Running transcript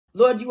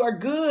Lord, you are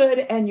good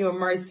and your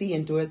mercy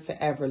endureth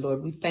forever.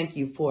 Lord, we thank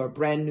you for a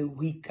brand new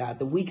week, God.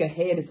 The week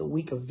ahead is a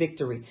week of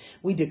victory.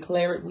 We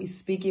declare it, we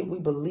speak it, we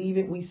believe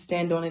it, we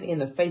stand on it in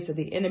the face of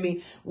the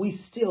enemy. We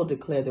still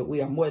declare that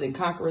we are more than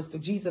conquerors through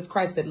Jesus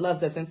Christ that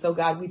loves us. And so,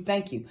 God, we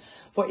thank you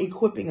for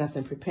equipping us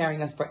and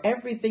preparing us for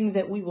everything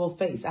that we will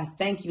face. I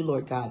thank you,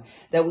 Lord God,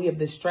 that we have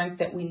the strength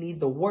that we need,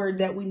 the word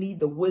that we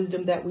need, the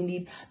wisdom that we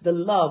need, the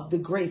love, the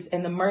grace,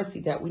 and the mercy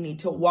that we need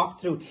to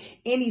walk through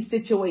any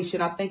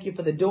situation. I thank you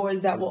for the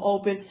doors that will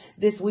open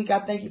this week. I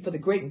thank you for the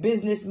great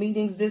business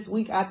meetings this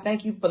week. I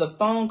thank you for the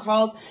phone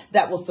calls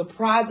that will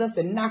surprise us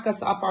and knock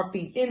us off our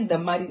feet in the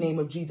mighty name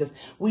of Jesus.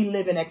 We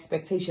live in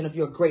expectation of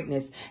your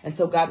greatness. And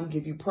so, God, we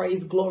give you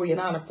praise, glory, and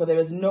honor, for there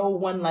is no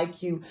one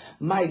like you,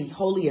 mighty,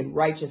 holy, and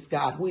righteous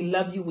God. We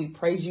love you, we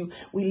praise you,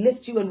 we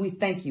lift you, and we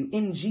thank you.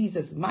 In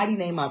Jesus' mighty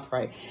name I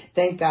pray.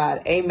 Thank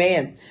God.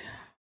 Amen.